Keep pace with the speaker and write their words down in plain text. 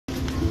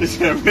This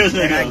rich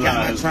nigga And I got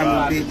my alive.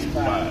 trauma, bitch.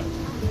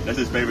 That's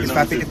his favorite It's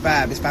number.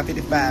 555. It's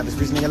 555. It's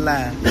rich nigga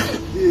live.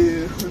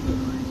 Yeah.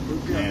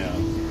 Damn.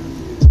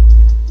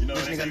 You know,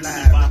 Rich they nigga say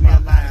live. rich Rich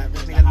nigga live.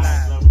 Rich nigga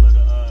live. level of the,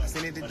 I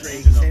sent it to Drake.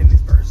 He sent it his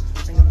verse.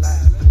 Rich nigga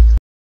live.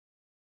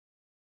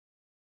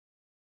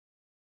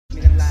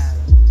 Rich nigga live.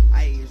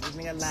 Ayy, it's rich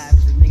nigga live.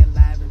 It's rich nigga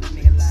live. It's rich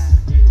nigga live.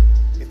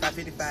 It's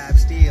 555.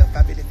 Still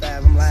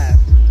 555. I'm live.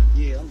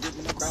 Yeah, I'm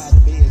dipping the crowd. The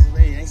beds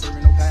ready. Ain't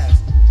serving no pies.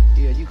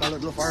 Yeah, you call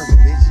it Lil Fargo,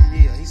 bitch.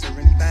 Yeah, he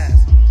serving these pies.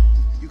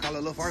 You call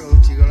it Lil Fargo,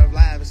 she go up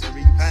live and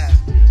serving you pies.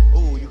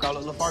 Ooh, you call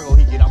it Lil Fargo,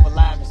 he get off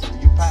alive and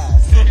serving you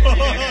pies.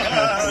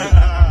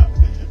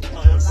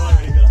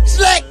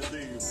 Slick!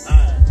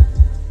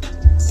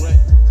 What?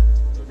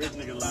 A rich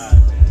nigga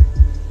live, man.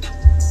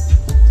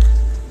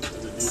 That's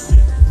a new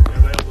shit.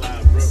 Everybody else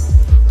live, bro.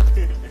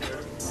 Yeah,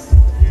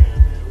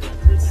 man. We got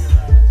the rich nigga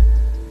live.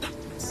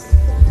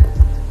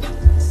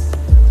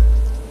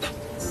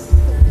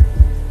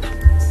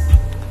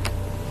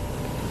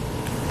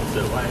 So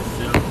why is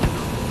it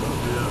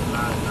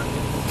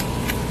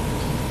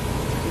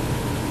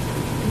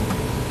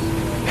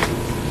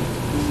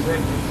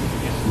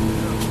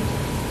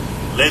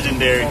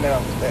legendary. The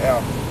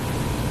L.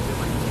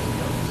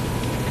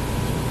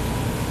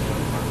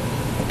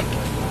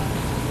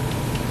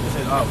 Just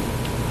hit up.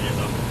 Yeah,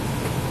 no.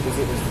 Just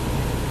hit this.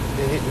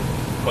 Just hit this.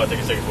 Probably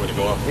take a second for it to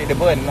go off. Hit the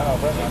button, no,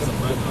 press the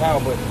power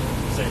button.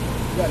 Second.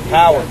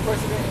 Power.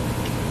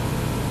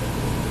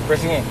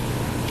 Press it in.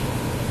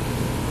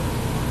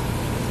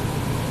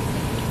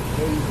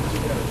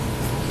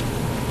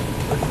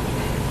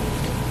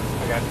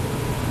 I got it.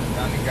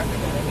 Got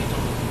it.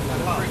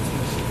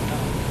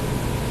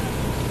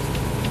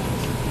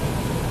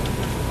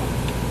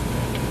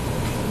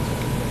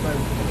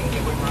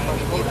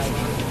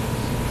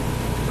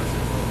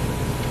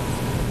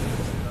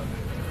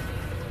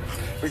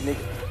 Rich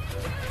nigga.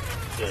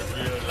 Yeah,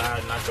 real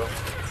live knockoff.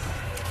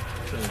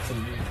 Turn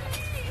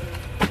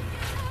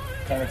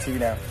the TV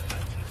down.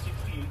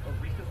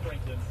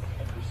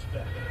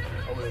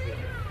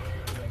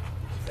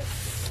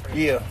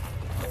 Yeah.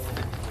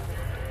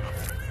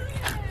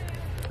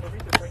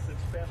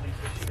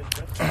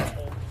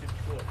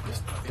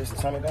 Just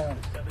turn it down.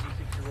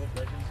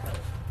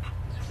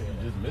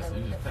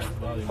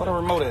 What the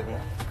remote at,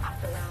 man?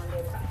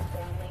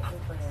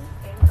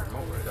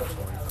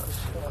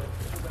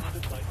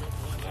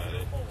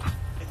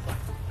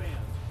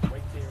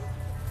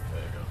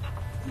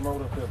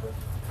 Remote up here, bro.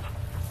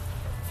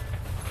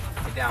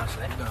 Get down,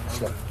 Slay.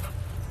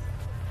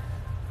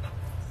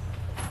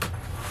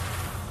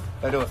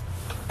 Let's do it.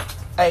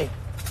 Hey.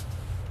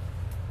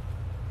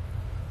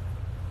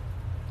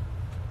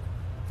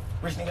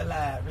 Rich nigga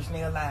live, rich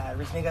nigga live,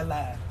 rich nigga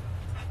live.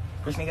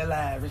 Rich nigga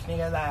live, rich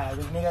nigga live,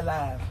 rich nigga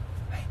live.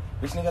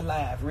 Rich nigga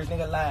live, rich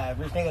nigga live,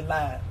 rich nigga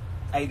live.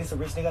 Hey, this a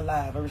rich nigga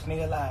live, a rich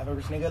nigga live, a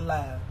rich nigga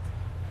live.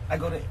 I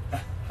go to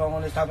phone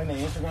on this top in the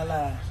Instagram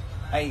live.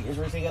 Hey, it's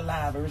rich nigga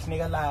live, a rich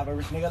nigga live, a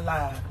rich nigga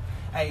live.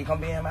 Hey,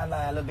 come be in my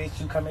live, little bitch,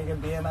 you come in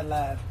and be in my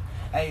live.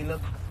 Hey,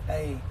 look,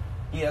 hey,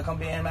 yeah, come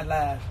be in my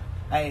live.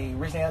 Hey,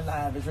 rich nigga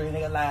live, it's rich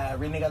nigga live,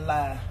 rich nigga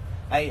live.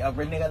 Hey, a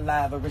rich nigga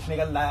live, a rich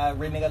nigga live,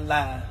 rich nigga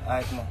live.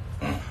 Alright, come on.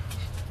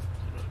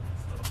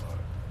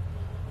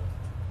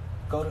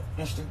 Go to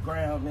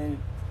Instagram and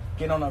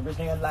get on a rich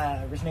nigga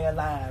live, rich nigga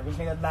live, rich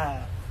nigga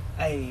live.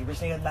 Hey, rich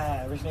nigga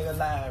live, rich nigga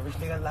live, rich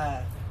nigga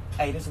live.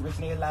 Hey, this is a rich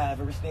nigga live,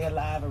 a rich nigga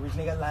live, a rich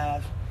nigga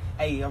live.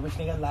 Hey, a rich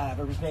nigga live,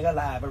 a rich nigga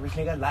live, a rich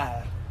nigga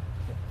live.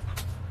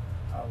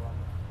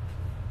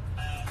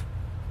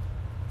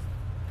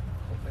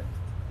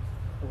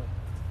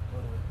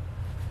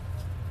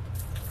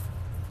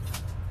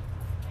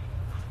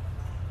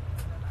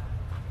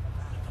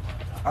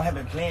 I have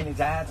been playing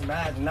his eyes and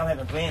eyes, and I have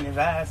been playing his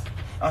eyes.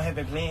 I have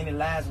been playing his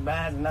lies and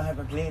lies, and I have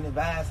been playing his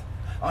lies.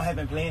 I have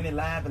been playing his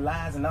lies and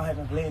lies, and I have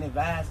been playing his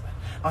lies.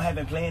 I have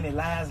been playing his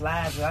lies,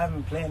 lies, and I have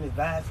been playing his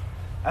lies.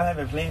 I have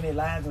been playing his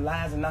lies and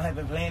lies, and I have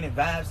been playing his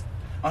vibes.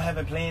 I have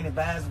been playing his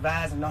vibes,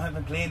 vibes, and I have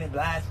been playing his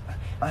lies.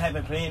 I have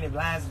been playing his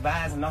lies,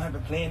 vibes, and I have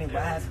been playing his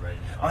lies.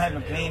 I have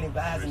been playing his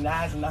vibes and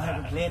lies, and I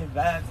have been playing his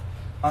vibes.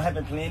 I have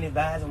been playing his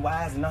vibes and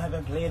wise, and I have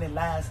been playing his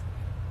lies.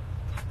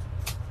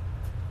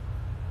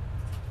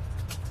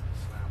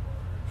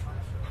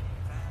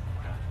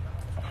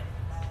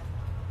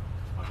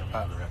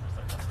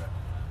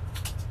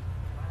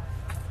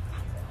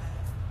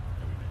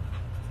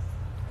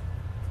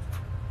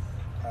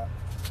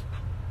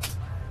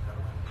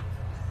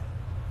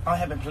 I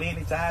have been playing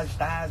the ties,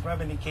 styles,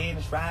 rubbing the kid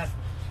and strides.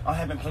 I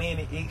have been playing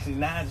the X and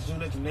nines, shoot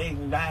at your legs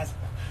and rise.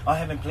 I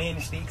have been playing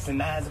the sticks and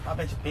knives, and pop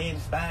at your pen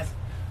and spies.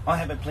 I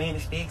have been playing the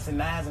sticks and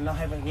knives, and I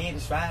have been getting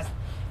strides.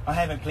 I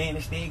have been playing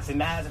the sticks and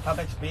knives, and pop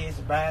at your pen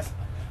and rise.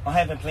 I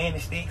have been playing the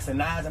sticks and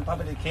knives, and pop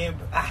at your pen.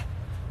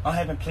 I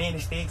have been playing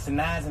the sticks and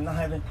knives, and I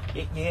have been,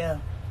 yeah.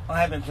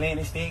 I have been playing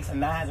the sticks and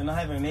knives, and I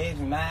have been eggs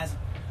and knives.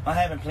 I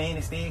have been playing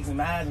the sticks and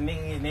knives, and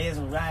niggas and eggs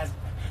and rise.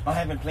 I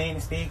have been playing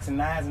the sticks and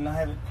knives, and I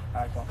haven't.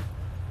 All right, come on.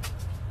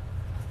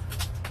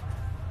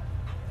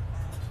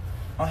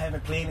 I'm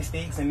having plenty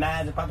sticks and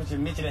knives and pop at your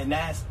Mitchell and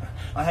Nass.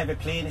 I'm having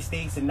plenty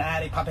sticks and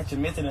knives, they pop at your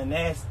Mitchell and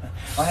Nass.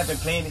 I'm having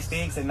plenty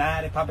sticks and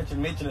knives, they pop at your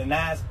Mitchell and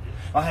Nass.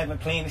 I'm having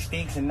plenty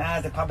sticks and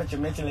knives, they pop at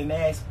your Mitchell and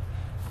Nass.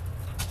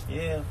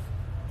 Yeah.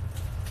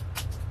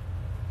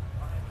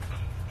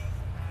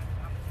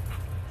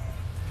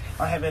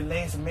 I'm having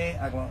less men.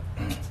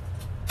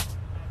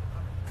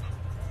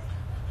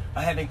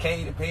 I'm having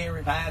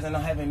K.o.d pies and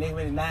I'm having Nick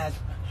with the knives.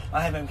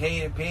 I'm having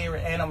K.o.d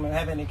and I'm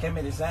having the Kim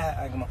at the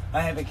side. I'm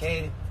having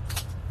K.o.d.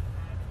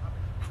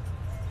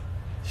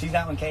 She's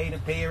out in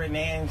K.o.d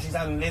and she's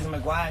out in Lizzie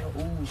McGuire.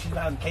 Ooh, she's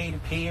out in K.o.d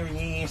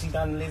yeah, she's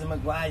out in Lizzie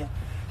McGuire.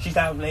 She's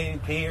out in Lady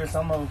Perry,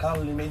 some of them call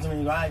her Lizzie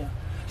McGuire.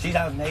 She's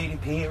out in Lady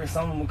Perry,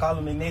 some of them call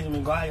her Lizzie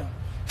McGuire.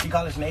 She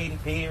calls her Lady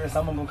Perry,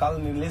 some of them call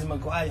her Lizzie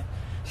McGuire.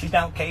 She's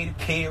now K.o.d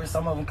Perry,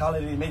 some of them call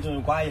her Lizzie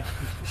McGuire.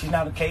 She's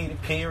now K.o.d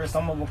Perry,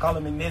 some of them call her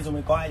Lizzie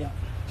McGuire.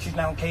 She's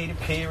now K.o.d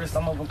Perry,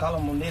 some of them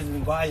call her Lizzie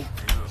McGuire.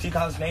 She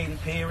calls Lady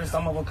Perry,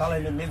 some of them call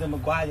her Lizzie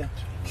McGuire.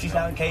 She's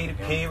now K.o.d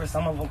Perry,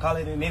 some of them call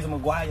her Lizzie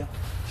McGuire.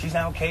 She's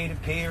now K.o.d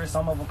Perry,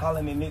 some of them call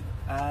her Lizzie.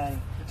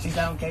 She's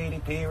now K.o.d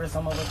Perry,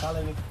 some of them call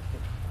her.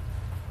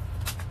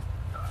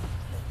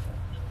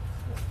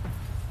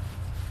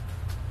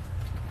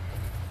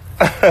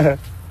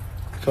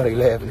 That's why they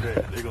laughing.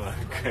 They're going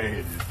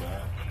crazy,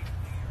 son.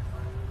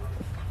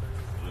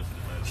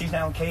 She's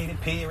down K.o.d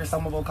Perry,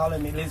 some of them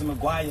calling me Lizzie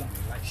McGuire.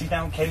 She's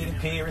down K.o.d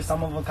Perry,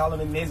 some of them calling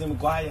me Lizzie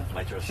McGuire.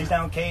 She's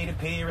down K.o.d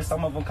Perry,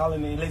 some of them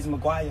calling me Lizzie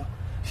McGuire.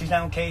 She's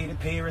down K.o.d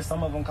Perry,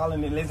 some of them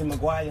calling me Lizzie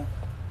McGuire.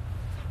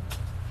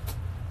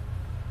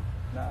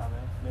 Nah, man,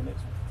 the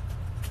next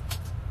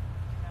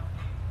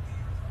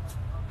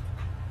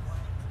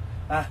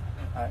one.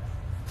 Alright.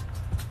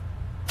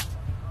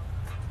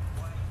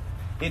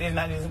 It is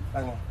not listening.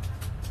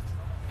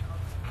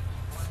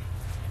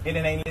 It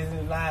ain't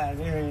listening live.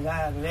 It ain't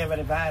live.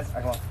 Everybody buys.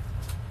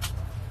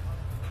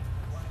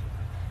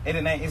 It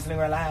ain't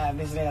Instagram live.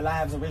 This nigga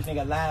live is a rich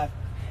nigga live.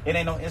 It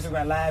ain't no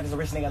Instagram live. It's a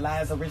rich nigga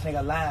live. It's a rich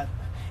nigga live.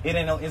 It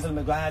ain't no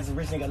Instagram live. It's a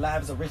rich nigga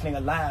live. It's a rich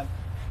nigga live.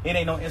 It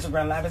ain't no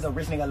Instagram live. It's a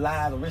rich nigga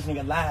live. A rich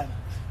nigga live.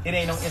 It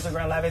ain't no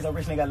Instagram live. It's a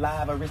rich nigga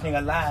live. A rich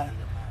nigga live.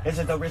 It's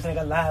just a rich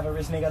nigga live. A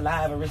rich nigga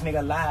live. A rich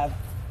nigga live.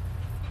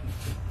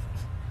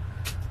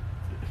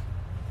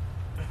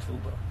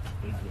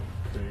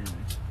 Crazy.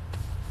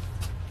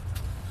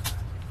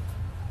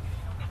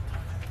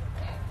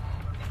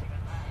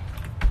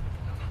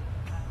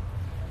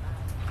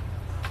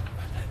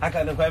 I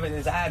got the rabbit in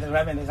his eyes, the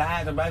rabbit in his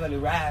eyes, the rabbit in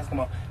his eyes.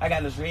 Come on. I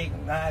got the street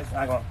eyes.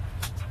 I go.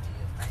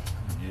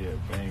 Yeah,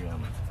 bang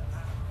on it.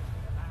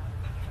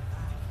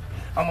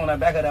 I'm on the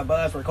back of the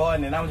bus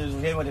recording and I'm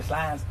just getting with the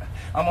slides.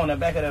 I'm on the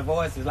back of the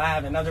voices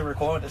live and I'm just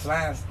recording the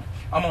slides.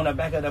 I'm on the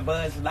back of the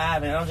bus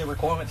live and I'm just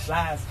recording the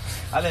slides.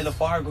 I let the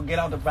Fargo get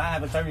off the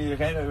vibe and serve you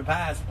the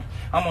pies.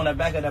 I'm on the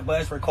back of the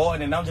bus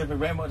recording and I'm just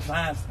remembering the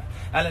slides.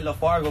 I let the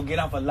Fargo get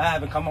off a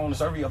live and come on and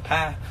serve you a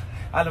pie.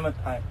 I let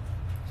my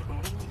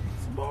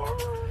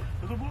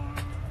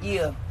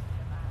yeah.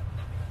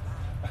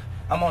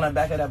 I'm on the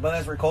back of the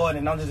bus recording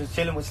and I'm just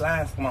chilling with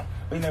slides. Come on.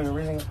 We never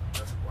reaching.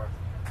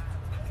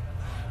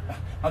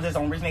 I'm just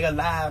on Rich Nigga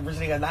Live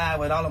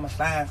with all of my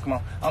slides. Come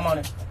on, I'm on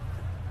it.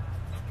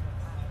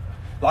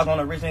 Log on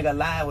to Rich Nigga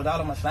Live with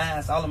all of my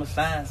slides,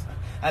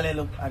 I let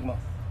look, come on.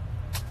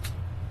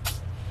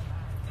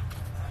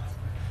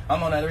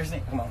 I'm on that Rich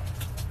Nigga, come on.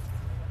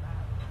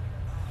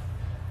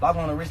 Log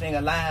on to Rich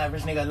Nigga Live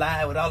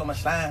with all of my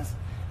slides.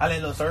 I let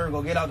little sir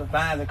go get out the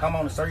fines and come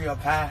on and serve you a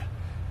pie.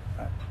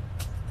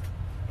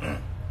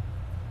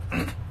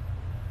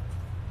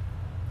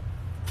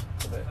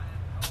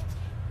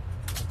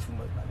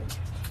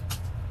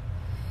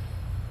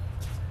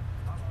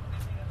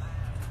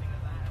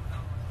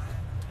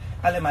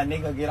 I let my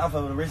nigga get off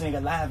of the Rich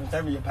Nigga Live and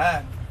serve you a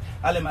pie.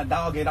 I let my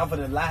dog get off of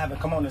the live and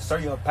come on and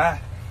serve you a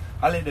pie.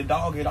 I let the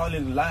dog get off of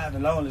the live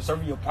and on and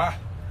serve you a pie.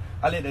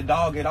 I let the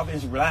dog get off of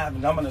his live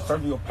and I'm gonna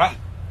serve you a pie.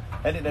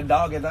 I let the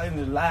dog get off of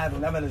the live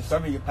and I'm gonna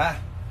serve you a pie.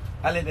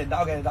 I let the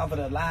dog get off of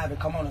the live and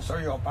come on and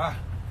serve you a pie.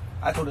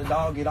 I told the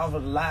dog get off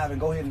of the live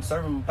and go ahead and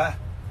serve him a pie.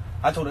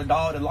 I told the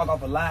dog to log off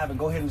the live and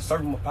go ahead and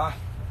serve him a pie.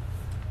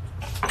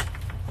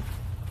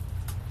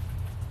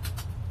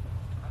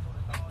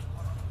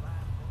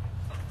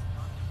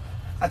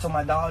 I told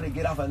my dog to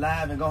get off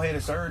alive and go ahead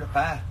and serve the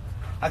pie.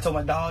 I told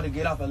my dog to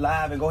get off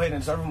alive and go ahead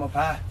and serve him a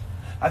pie.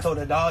 I told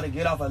the dog to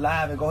get off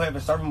alive and go ahead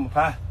and serve him a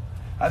pie.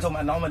 I told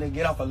my homie to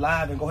get off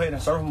alive and go ahead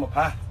and serve him a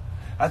pie.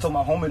 I told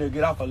my homie to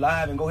get off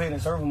alive and go ahead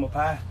and serve him a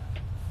pie.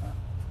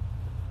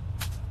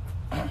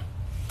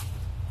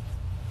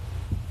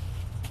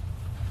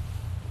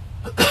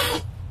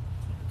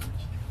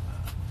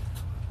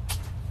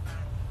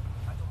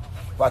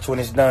 Watch when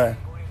it's done.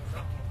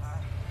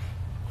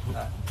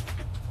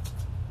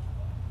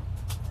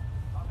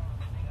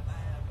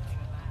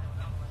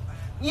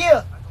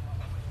 Yeah.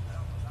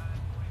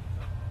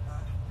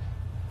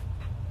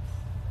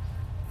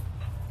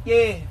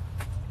 Yeah.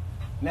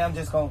 Now I'm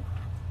just gonna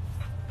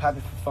pop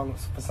it for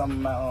some of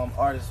my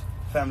artist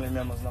family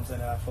members, you know what I'm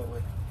saying, that I fuck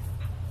with.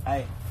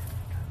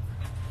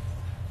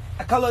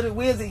 I call up the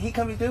wizard, he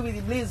coming through with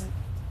the blizzard.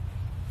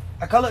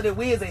 I call up the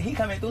wizard, he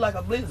coming through like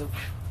a blizzard.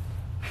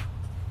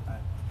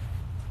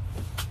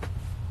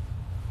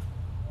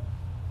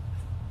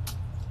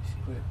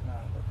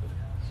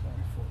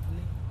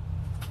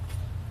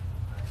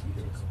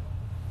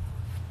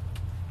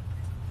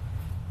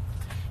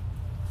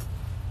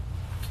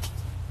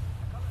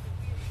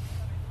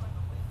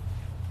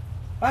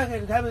 I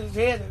get the time of the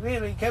chairs and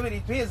really cover the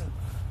prison.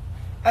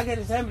 I get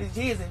the time of the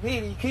chairs and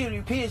really kill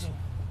the pigeon.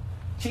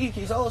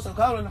 Cheeky Sosa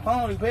calling the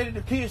phone, he ready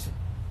to pierce it.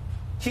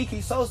 Cheeky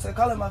Sosa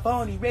calling my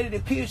phone, he ready to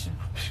pierce it.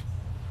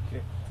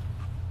 Okay.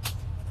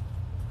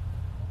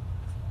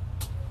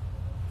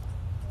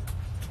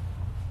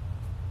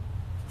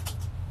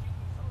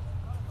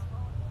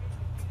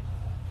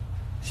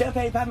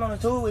 Champagne popping on the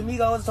tour with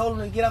Migos. I told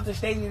him to get off the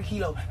stage of the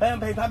kilo.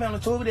 Champagne popping on the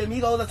tour with the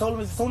Migos. I told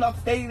him to soon off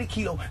the stage of the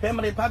kilo.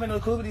 Champagne popping on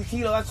the tour with the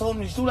kilo. I told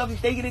him to shoot off the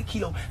stage of the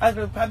kilo. I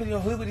was popping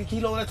on the hood with the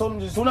kilo. I told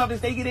him to shoot off the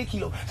stage of the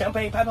kilo.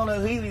 Champagne popping on the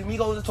hood with the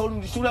Migos. I told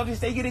him to shoot off the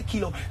stage of the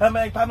kilo.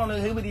 Champagne popping on the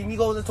hood with the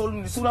Migos. I told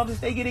him to shoot off the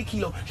stage of the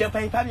kilo.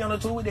 Champagne popping on the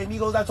tour with the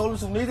Migos. I told him to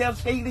shoot off the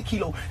stage of the kilo.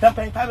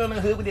 Champagne popping on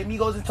the hood with the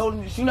Migos. I told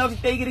him to shoot off the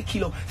stage of the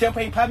kilo.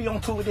 Champagne popping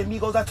on tour with the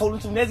Migos. I told him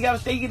to shoot off the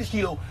stage of the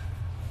kilo.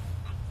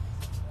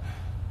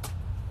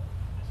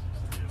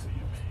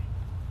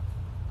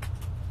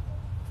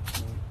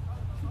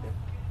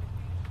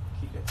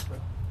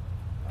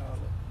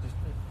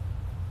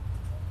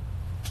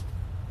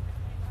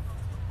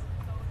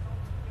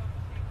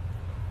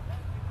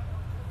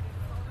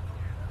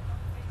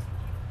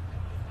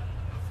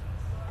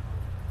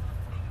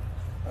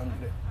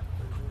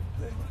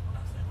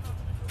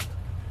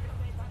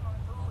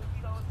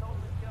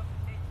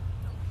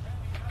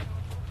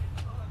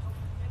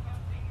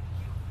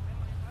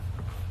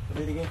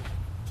 Do it again.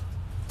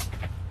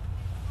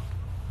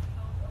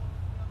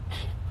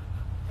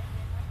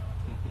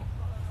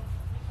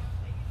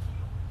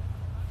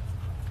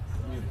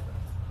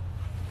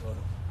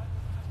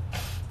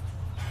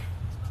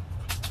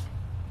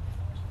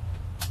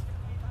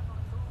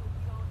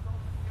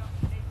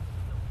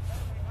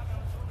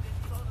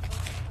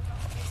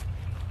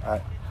 All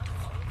right.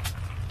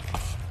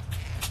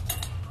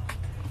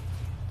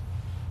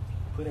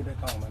 Put it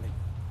back on, my nigga.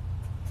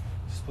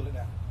 Just pull it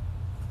down.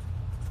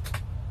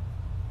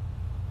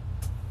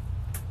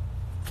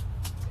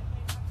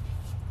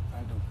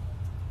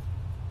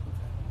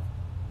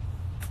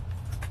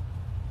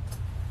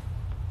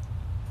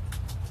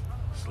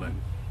 Slap.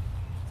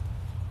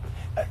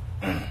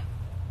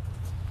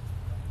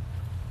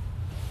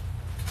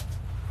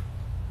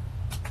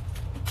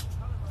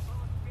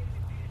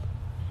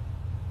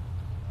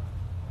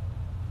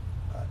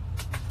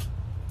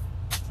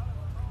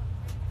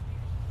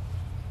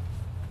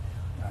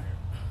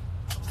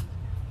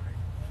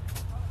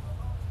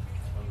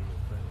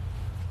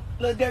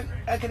 Look, Dirk,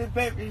 I could have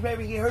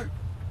baby get hurt.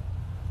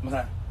 What's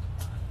that?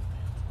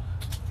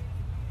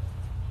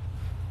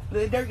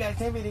 Look, Dirk got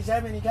 10 minutes,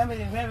 7 minutes,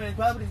 coming in,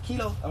 probably the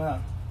kilo.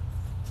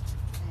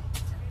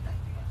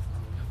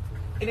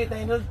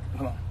 Anything, look,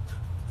 come on.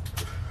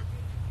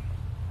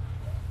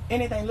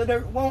 Anything Lil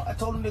Durk want, I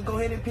told him to go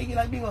ahead and pick it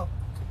like bingo.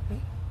 Yeah,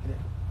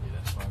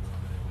 that's fine.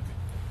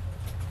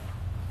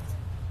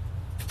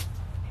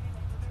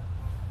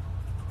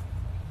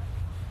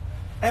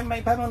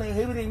 Champagne poppy on the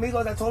hood with the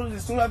Migos, I told him to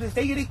soon off the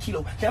stage of the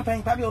kilo.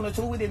 Champagne poppy on the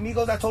tour with the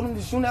Migos, I told him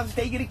to soon off the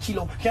stage of the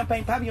kilo.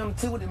 Champagne poppy on the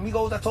tour with the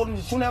Migos, I told him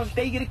to soon off the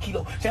stage of the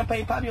kilo.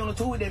 Champagne poppy on the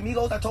tour with the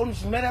Migos, I told him to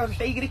soon off the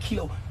stage of the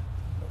kilo.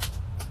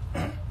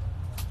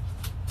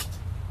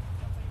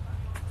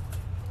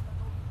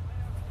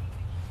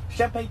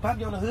 Champagne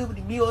poppy on the hood with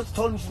the Migos, I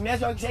told him to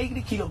smash out the stage of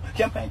the kilo.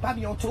 Champagne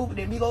poppy on tour with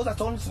the Migos, I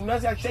told him to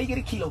smash out the stage of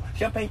the kilo.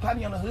 Champagne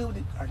poppy on the hood with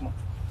the... All right, come on.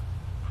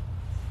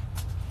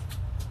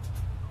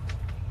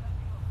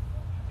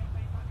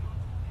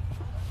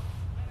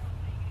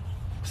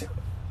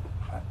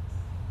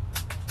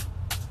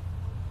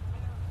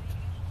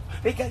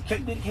 They got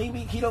checked with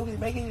the k.o.d,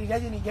 making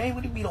it in the game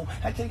with the beetle.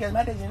 I take as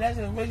much as the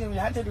national mission,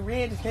 I to the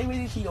red, the came with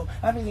the kilo.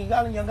 I mean,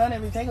 calling young gun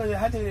every tango,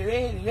 I to the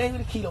red with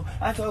the kilo.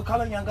 I told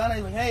calling young gun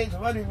every hey, to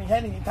run me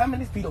head in time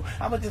in this beetle.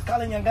 I was just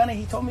calling young gun,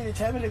 he told me to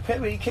tell me the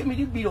pepper, he came with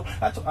the beetle.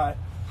 I told, all right.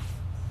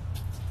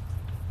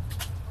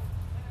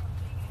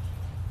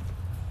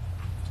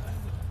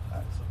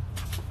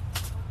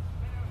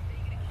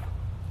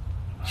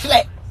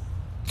 Slap.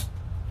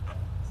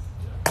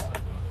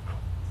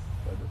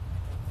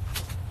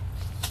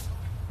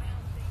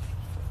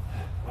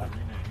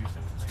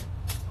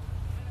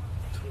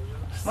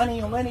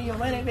 Money on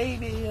money,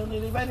 baby.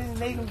 Everybody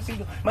make them see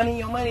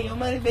money on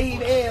money,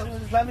 baby. I'm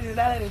just slapping it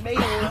out of the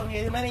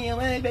baby. Money on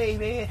money,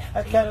 baby.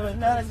 I got a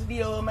banana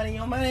deal. Money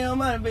on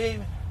money,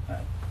 baby.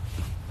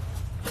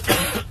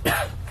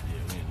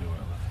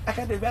 I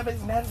got the rappers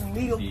and that's some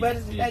needle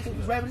brothers and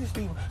actors, rappers and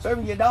people.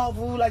 Serving your dog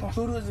food like I'm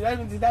shooters,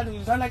 rappers and that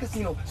sound like a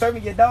casino.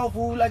 Serving your dog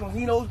food like I'm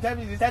Zeno,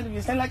 rappers and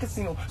that sound like a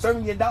casino.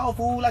 Serving your dog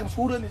food like I'm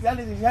scooter, and that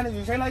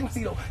sound like a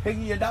casino.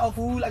 Taking your dog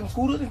food like I'm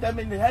scooter, and that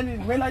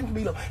sound like a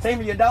casino.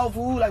 Serving your dog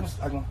food like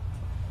I'm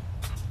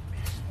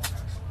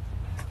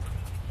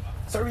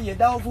Serving your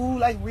dog food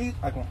like we.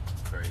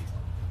 Crazy.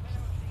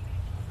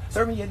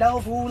 Serving your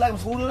dog food like I'm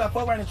scooter. I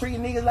fuck around and treat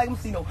niggas like I'm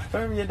casino.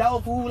 Serving your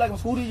dog food like I'm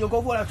scooter. You go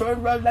for it. I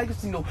serving robbing like a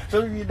casino.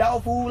 Serving your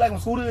dog food like I'm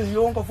scooter. You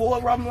don't go for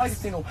it. Robbing like a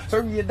casino.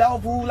 Serving your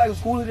dog food like a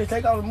scooter. They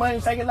take all the money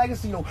and take it like a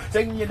casino.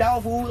 Taking your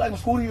dog food like I'm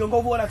scooter. You don't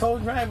go for it. I told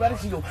you drive like a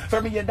casino.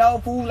 Serving your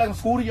dog food like I'm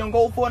scooter. You don't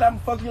go for it. I'm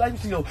fuck you like a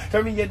casino.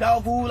 Serving your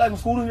dog food like I'm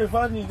scooter. You're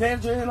fucking your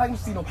dance like a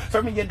casino.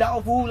 Serving your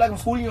dog food like I'm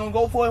scooter. You don't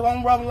go for it.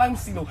 I'm robbing like a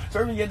casino.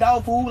 Serving your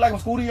dog food like I'm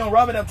scooter. You don't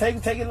rob it. I'm take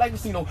it like a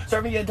casino.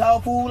 Serving your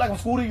dog food like I'm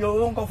scooter. You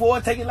don't go for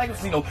it. Take it like a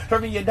casino.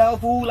 Serving your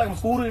dog food like I'm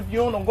scooter. If you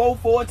don't go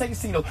for it, take a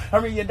casino.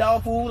 Serving your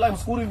dog food like I'm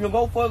scooter. If you don't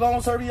go for it, go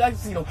on serve you like a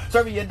casino.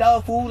 Serving your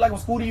dog food like I'm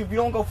scooter. If you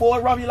don't go for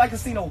it, rob you like a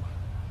casino.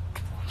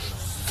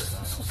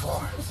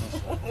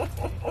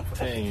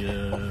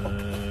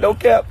 Dang, No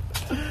cap.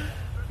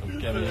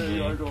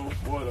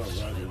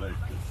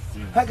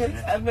 I could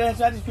have been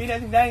trying to speak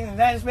at the dining and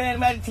not spend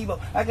like Tebow.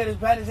 I could have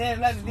tried to say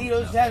like the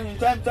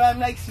Dito, try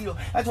like Seal.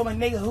 I told my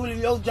nigga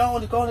Julio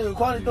Jones to go to the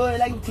corner, throw it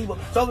like a Tebow.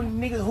 So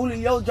many niggas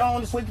Julio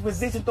Jones to switch the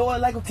position, throw it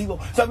like a Tebow.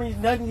 So many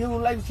nothing you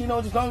like a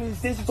Tebow, just go to the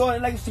extension, throw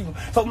it like a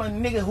Tebow. So my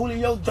nigga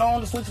Julio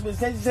Jones to switch the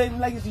position,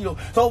 like a Tebow.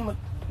 So my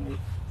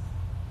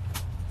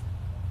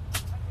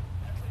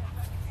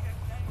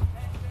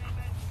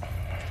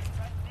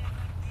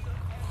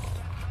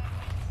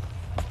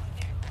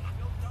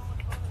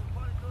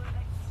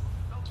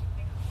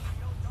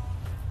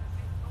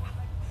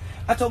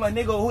I told my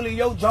nigga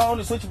Julio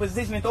Jones to switch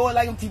position and throw it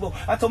like him Tebow.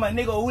 I told my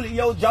nigga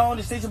Julio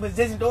Jones to switch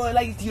position, throw it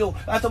like he Tebow.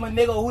 I told my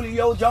nigga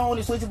Julio Jones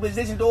to switch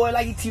position, throw it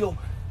like he Tebow.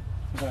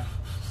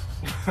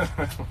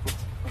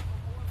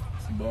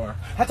 Bar.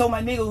 I told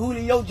my nigga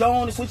Julio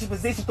Jones to switch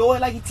position, throw it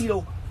like he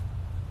Tebow.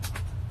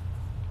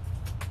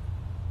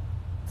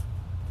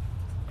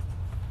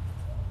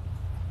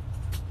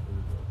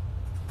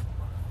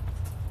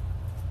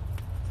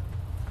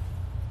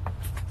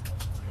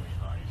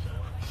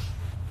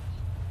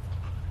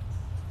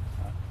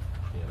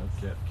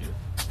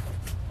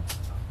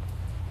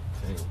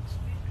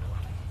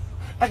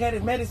 I got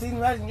his medicine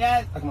right in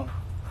guys. Come on.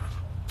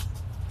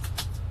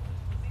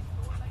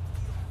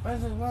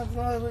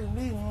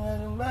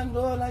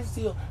 Like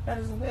steel. That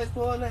is the best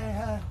door like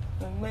high.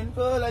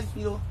 Like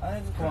steel.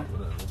 Come on.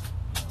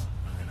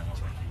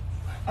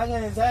 I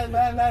got his side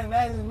by night,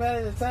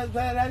 the side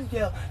by night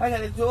scale. I got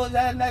his doors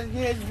out, not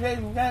his head,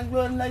 and that's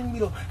what like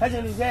needle. I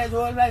told his ass,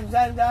 all like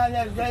side down,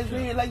 that's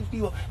red like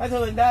steel. I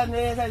told him down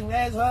there, like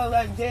asshole,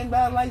 like 10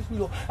 pounds like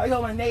steel. I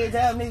told my niggas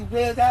out, niggas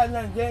players out,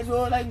 like that's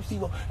what like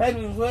steel. I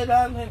mean, what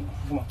I'm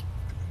come on.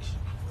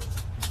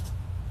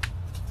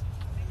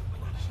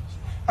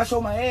 I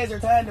show my ass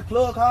every time the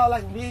plug call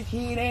like a rich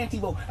kid and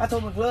Tebow. I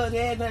told my plug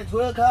ass that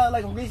plug call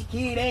like a rich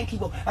kid and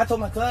Tebow. I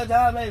told my plug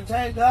call like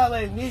a call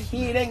like a rich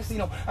kid and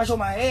casino. I show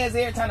my ass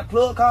every time the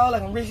plug call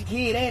like a rich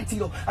kid and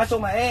Tebow. I show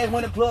my ass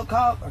when the plug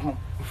call. Come on.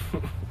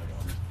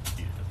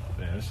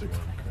 That shit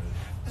gonna be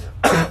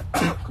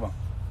crazy. Come on.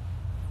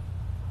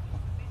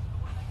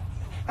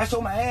 I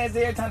show my ass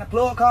every time the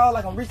plug call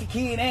like I'm rich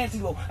kid and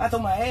Tebow. I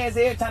told my ass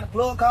every time the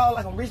plug call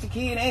like I'm rich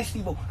kid and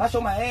Tebow. I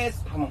show my ass.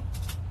 Come on.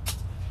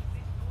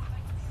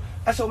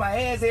 I show my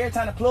ass every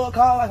time the plug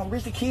call like I'm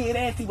rich kid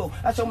and Tebow.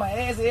 I show my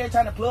ass every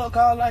time the plug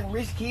call like I'm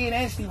rich kid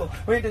and Tebow.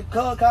 With the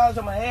plug calls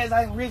on my ass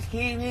like I'm rich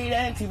kid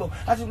and Tebow.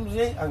 I show my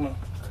ass.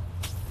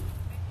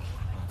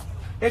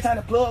 Every time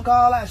the plug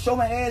call, I show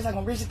my ass like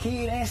I'm rich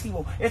kid and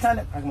Tebow. Every time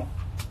the come on.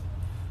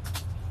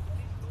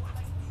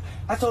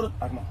 I told him,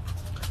 come on.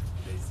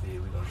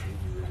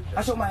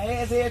 I show my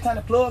ass every time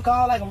the plug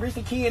call like I'm rich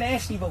kid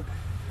and Tebow.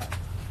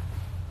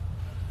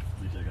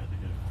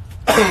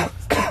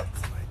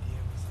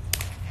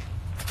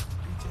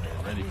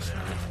 Ready for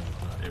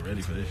that. They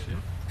ready for this shit.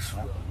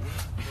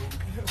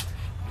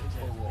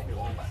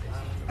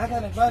 I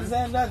got a brother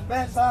saying that's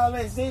best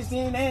already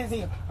 16 and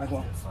 0. I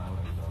go.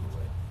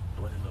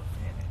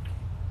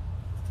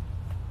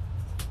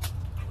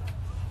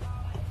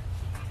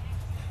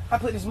 I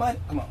put this money.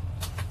 Come on.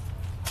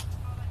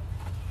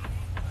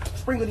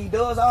 Sprinkle these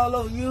doors all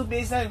over you,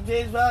 bitch. I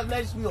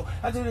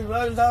do the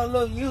brothers all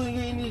over you.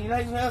 You need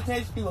like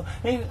people.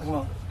 Come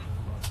on.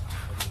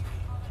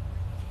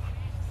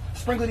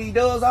 Sprinkle these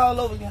doors all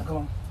over you. Come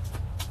on.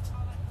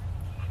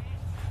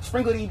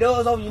 Sprinkle these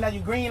doors over you. Now you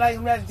green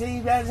like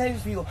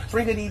that's people.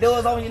 Sprinkle these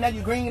doors over you. Now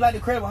you green like the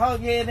crib house.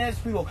 Yeah, that's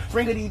people.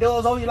 Sprinkle these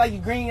doors over you like you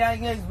green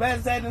like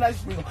bad side and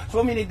that's people.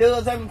 So many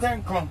doors every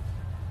turn. Come on.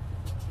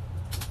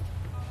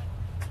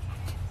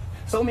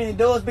 So many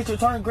doors, bitch, you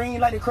turn green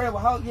like the crib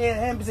house.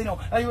 Yeah, and you know.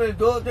 Now you ready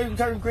doors, they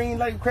turn green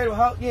like the crib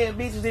house. Yeah,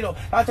 bitches, you know.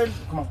 I turn.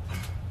 Come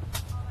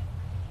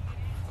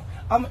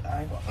on.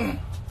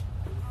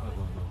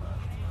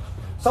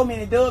 So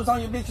many dubs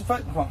on your bitch,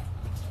 fuck. Come on.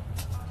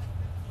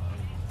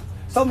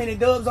 So many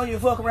dubs on your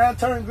fuck around,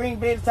 turn green,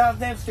 bed, time,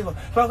 damn, still.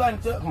 Fuck on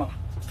the come on.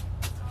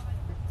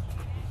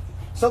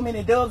 So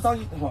many dubs on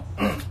you. Come on.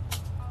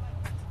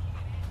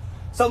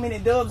 So many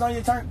dubs on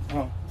your turn. Come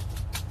on.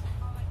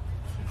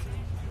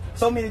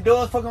 So many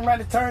dubs fucking around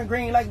the turn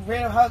green like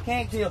red hot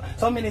can't kill.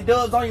 So many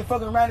dubs on you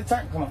fucking around the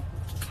turn. Come on.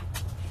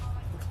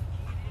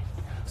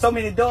 So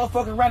many dogs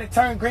fucking around and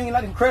turn green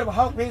like Incredible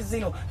Hulk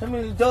Benzino. So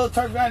many dogs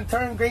turn around and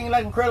turn green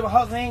like Incredible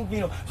Hulk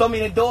Benzino. So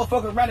many dogs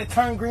fucking around and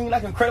turn green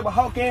like Incredible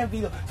Hulk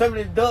Benzino. So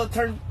many dogs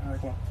turn.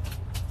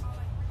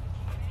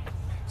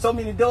 So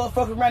many dogs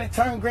fucking around and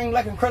turn green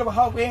like Incredible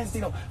Hulk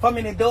Benzino. So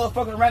many dogs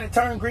fucking around and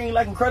turn green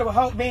like Incredible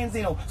Hulk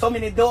Benzino. So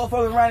many dogs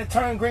fucking around and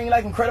turn green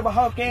like Incredible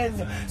Hulk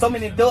Benzino. So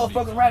many dogs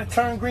fucking around and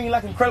turn green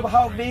like Incredible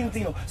Hulk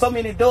Benzino. So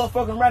many dogs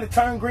fucking around and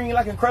turn green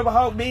like Incredible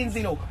Hulk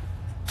Benzino.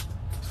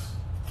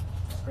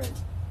 Crazy.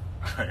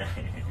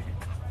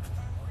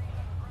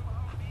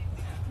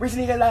 Rich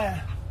nigga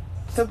live.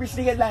 So rich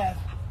nigga live.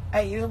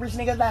 Hey, this rich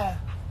nigga live.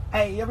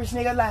 Hey, a rich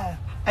nigga live.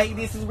 Hey,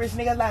 this is rich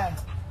nigga live.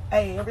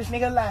 Hey, a rich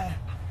nigga live.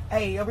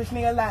 Hey, a rich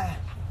nigga live.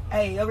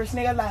 Hey, a rich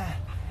nigga live.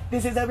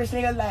 This is a rich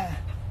nigga live.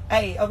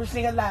 Hey, a rich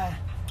nigga live.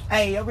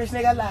 Hey, a rich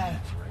nigga live.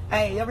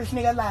 Hey, a rich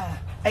nigga live.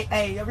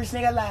 Hey, a rich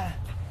nigga live.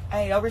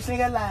 Hey, a rich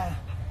nigga live.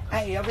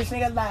 Hey, a rich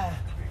nigga live.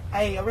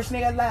 Hey, a rich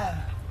nigga live.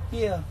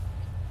 Yeah.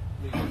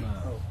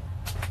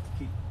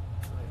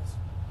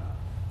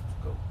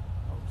 Go.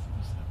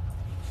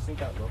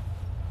 Sink out, bro.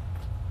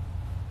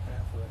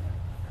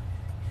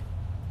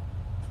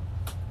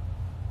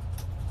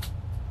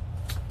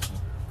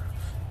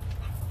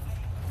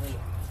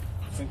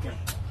 Sink in.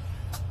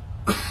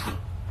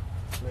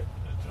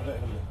 Let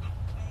him in.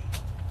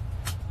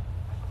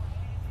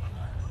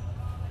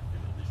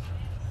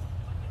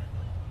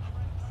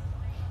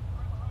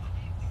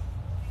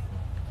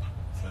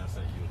 Sounds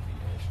like you'll be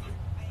extra.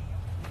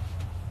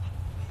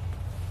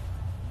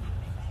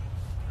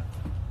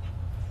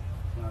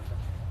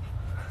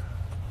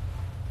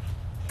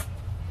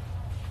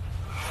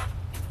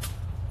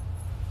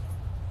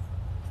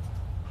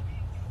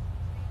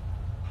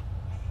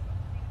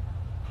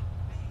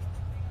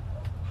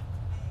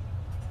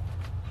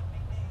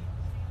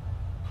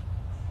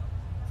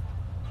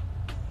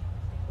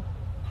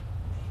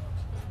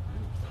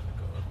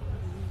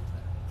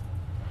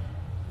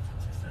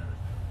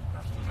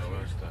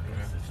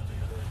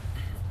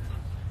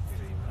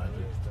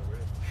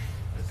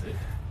 That's it.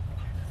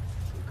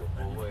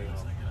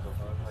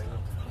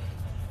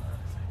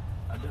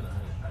 I did 100.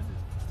 I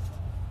just.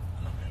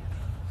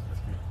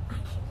 That's good.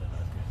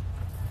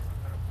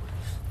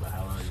 But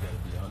how long you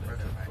gotta be on there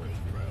for it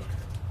to be like?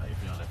 Like if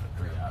you're on there for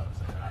 3 hours,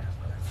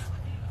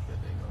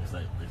 it's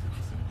like basically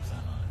as soon as you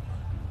sign on it.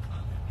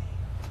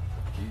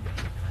 You got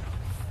it.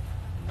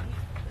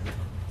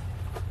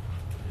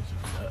 It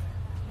should be up.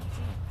 You know what I'm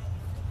saying?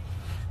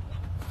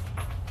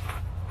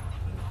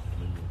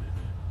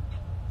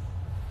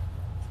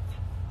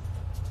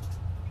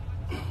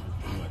 You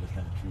might just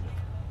kind of treat it.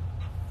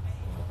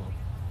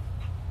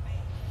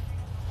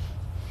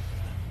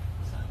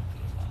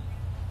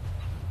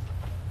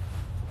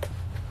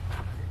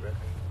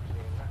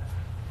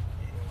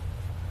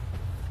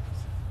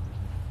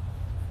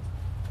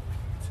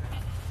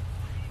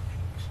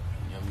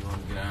 Yeah, we want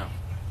to get out.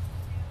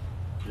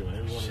 Yeah,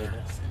 whenever you want to get out.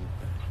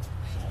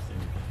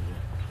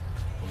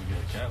 When we get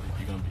to Cali,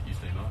 you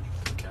stay on?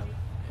 Cali?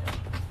 Yeah.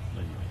 No,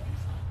 you ain't be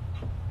fine.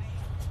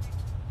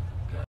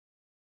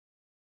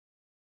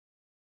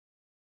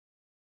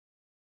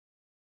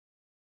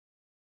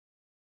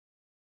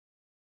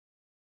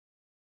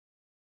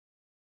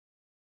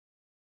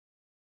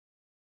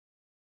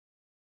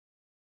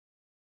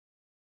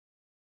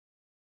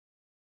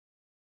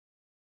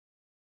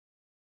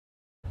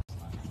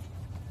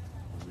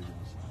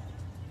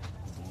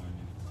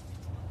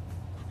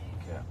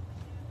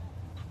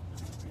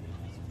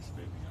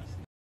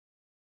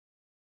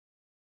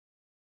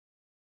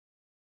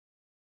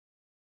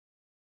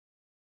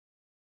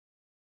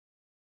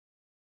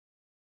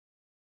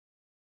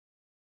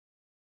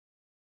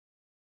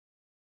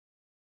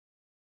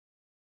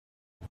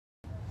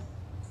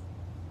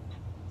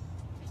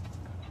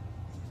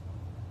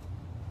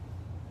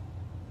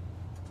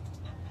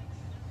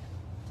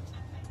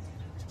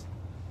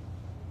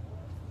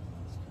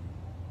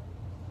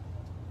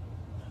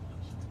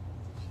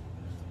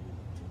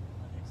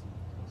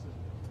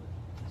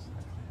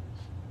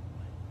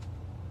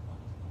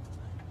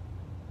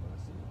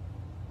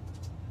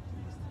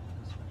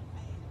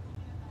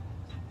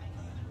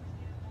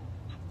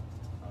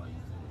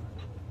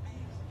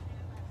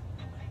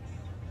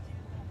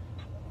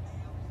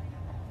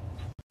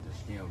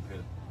 Skin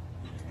fit.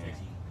 Yeah.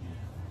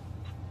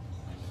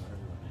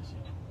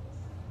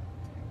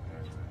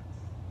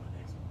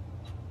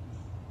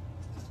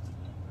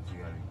 But you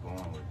gotta be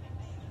going with it.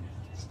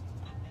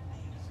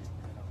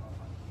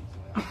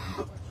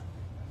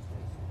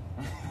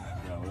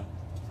 Yeah, what?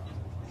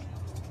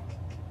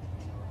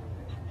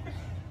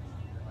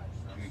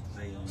 You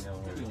say you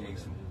never heard of X.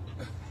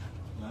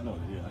 I know,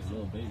 yeah, like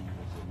little baby.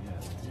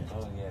 Yeah.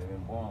 Oh, he had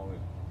been born with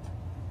it.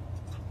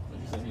 But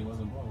you said he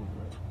wasn't born with it,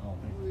 right? I don't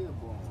think.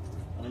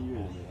 I mean, you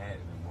Oh, is. he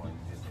had been born, you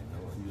just didn't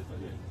know it. You just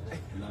like,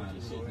 yeah. Nah, the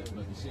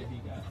shit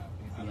he got,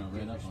 I done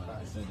read up on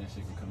it. It said that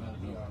shit can come out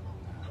of nowhere.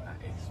 Not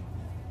X.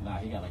 Nah,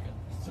 he got like a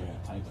certain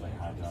type of like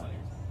hydraulic.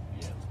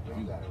 Yeah.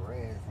 You got a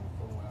red from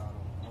pulling out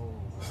on the hole.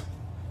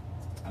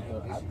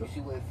 thought, She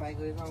went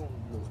finger his own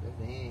look. That's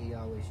the hand he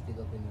always stick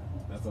up in there.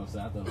 that's what I'm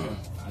saying.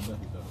 I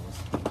definitely thought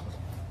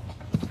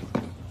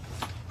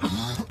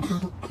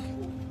it was.